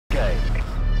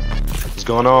What's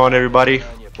going on, everybody?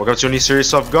 Welcome to a new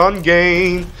series of gun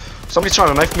game. Somebody trying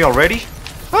to knife me already?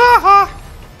 Haha!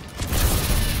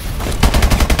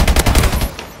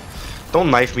 Don't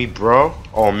knife me, bro.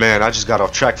 Oh man, I just got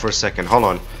off track for a second. Hold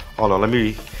on. Let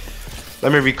me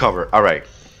recover. All right.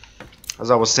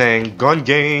 As I was saying, gun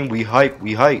game. We hype.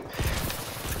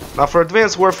 Now for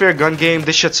Advanced Warfare gun game,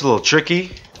 this shit's a little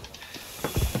tricky.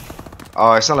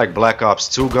 It's not like Black Ops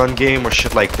 2 gun game or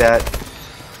shit like that.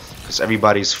 Because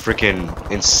everybody's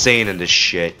freaking insane in this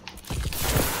shit.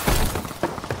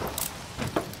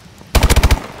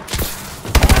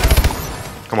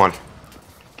 Come on.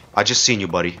 I just seen you,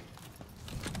 buddy.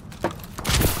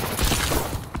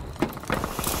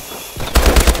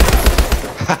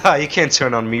 Haha, you can't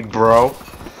turn on me, bro.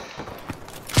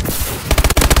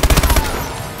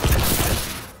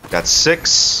 That's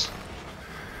 6.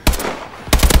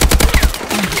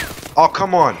 Oh,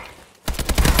 come on.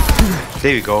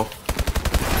 There you go.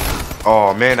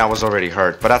 Oh man, I was already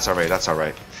hurt, but that's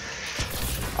alright.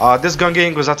 This gun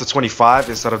game goes out to 25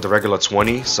 instead of the regular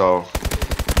 20, so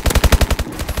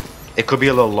it could be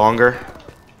a little longer.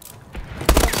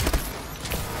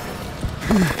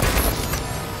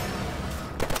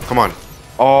 Come on.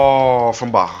 Oh,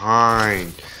 from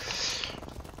behind.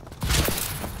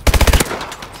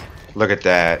 Look at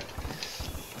that.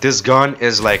 This gun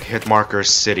is like Hitmarker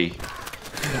City.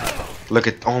 Look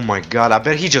at, oh my god, I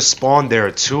bet he just spawned there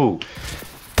too.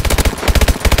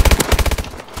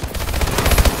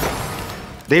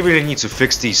 They really need to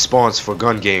fix these spawns for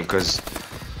gun game, cause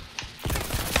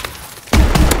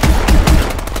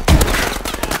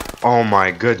oh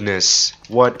my goodness,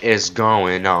 what is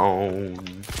going on?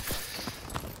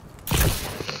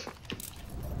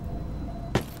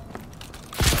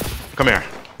 Come here.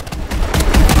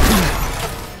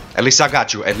 At least I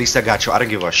got you. I don't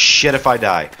give a shit if I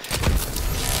die.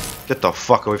 Get the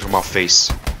fuck away from my face.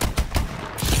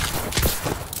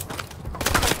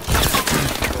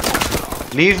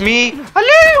 Leave me.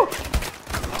 Hello.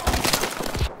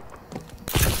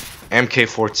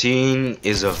 MK14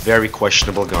 is a very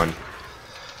questionable gun.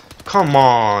 Come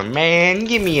on, man.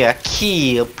 Give me a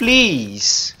kill,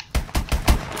 please.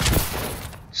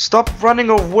 Stop running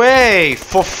away.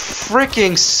 For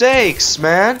freaking sakes,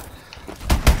 man.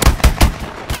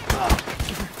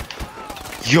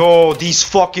 Yo, these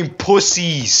fucking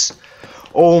pussies.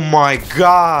 Oh my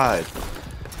god.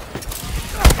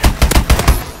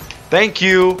 Thank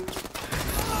you.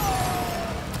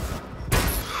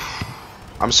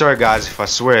 I'm sorry guys if I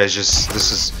swear, it's just,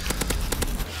 this is...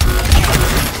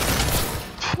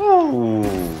 Ooh.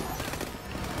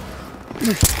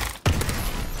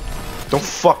 Don't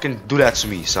fucking do that to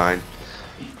me, son.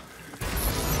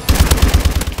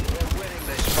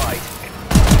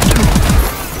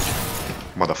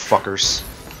 Motherfuckers.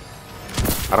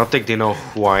 I don't think they know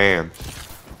who I am.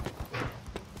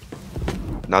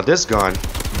 Now this gun.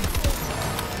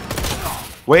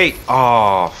 Wait.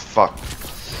 Oh, fuck.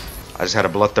 I just had a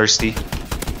bloodthirsty.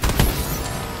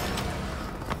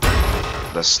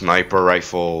 The sniper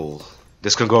rifle.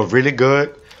 This can go really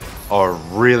good or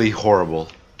really horrible.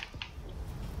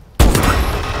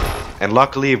 And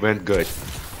luckily it went good.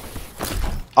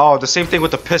 Oh, the same thing with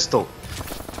the pistol.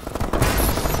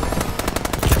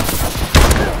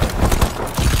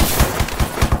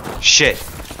 Shit.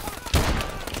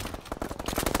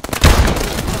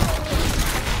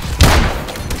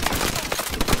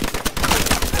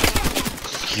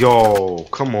 Yo,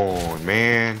 come on,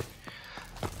 man.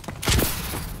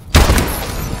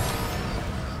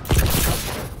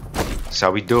 That's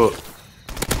how we do it.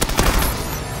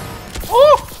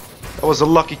 Oh! That was a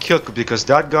lucky kill because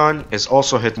that gun is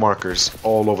also hit markers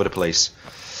all over the place.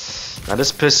 Now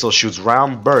this pistol shoots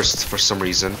round bursts for some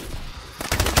reason.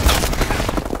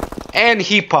 And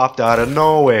he popped out of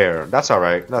nowhere. That's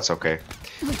alright. That's okay.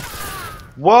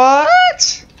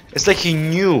 What? It's like he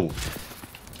knew.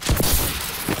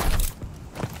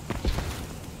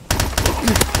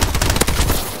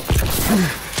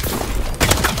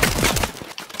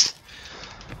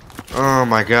 Oh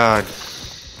my god.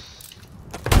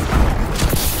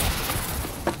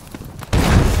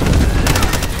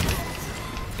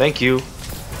 Thank you.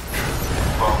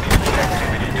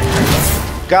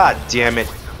 God damn it.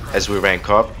 As we rank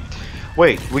up.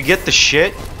 Wait, we get the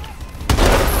shit?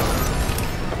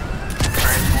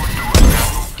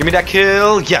 Give me that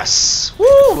kill. Yes.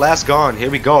 Woo, last gun.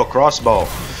 Here we go. Crossbow.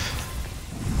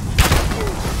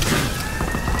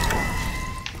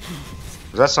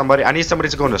 Is that somebody? I need somebody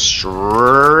to go in a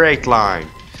straight line.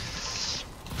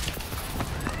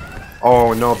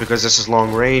 Oh no, because this is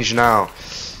long range now.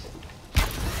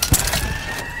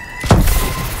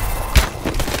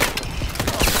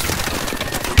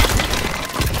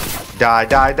 Die,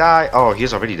 die, die. Oh,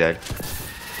 he's already dead.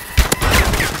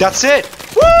 That's it.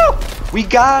 Woo! We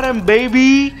got him,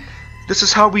 baby. This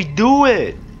is how we do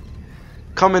it.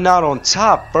 Coming out on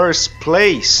top, first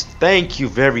place. Thank you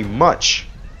very much.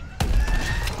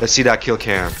 Let's see that kill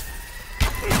cam.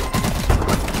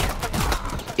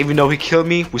 Even though he killed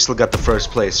me, we still got the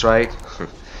first place, right?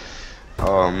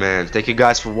 Oh man, thank you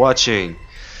guys for watching.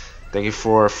 Thank you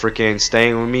for freaking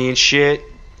staying with me and shit.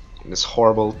 This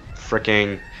horrible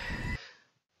freaking.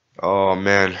 Oh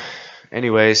man.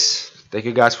 Anyways, thank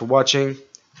you guys for watching.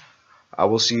 I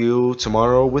will see you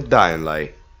tomorrow with Dying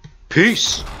Light.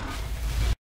 Peace.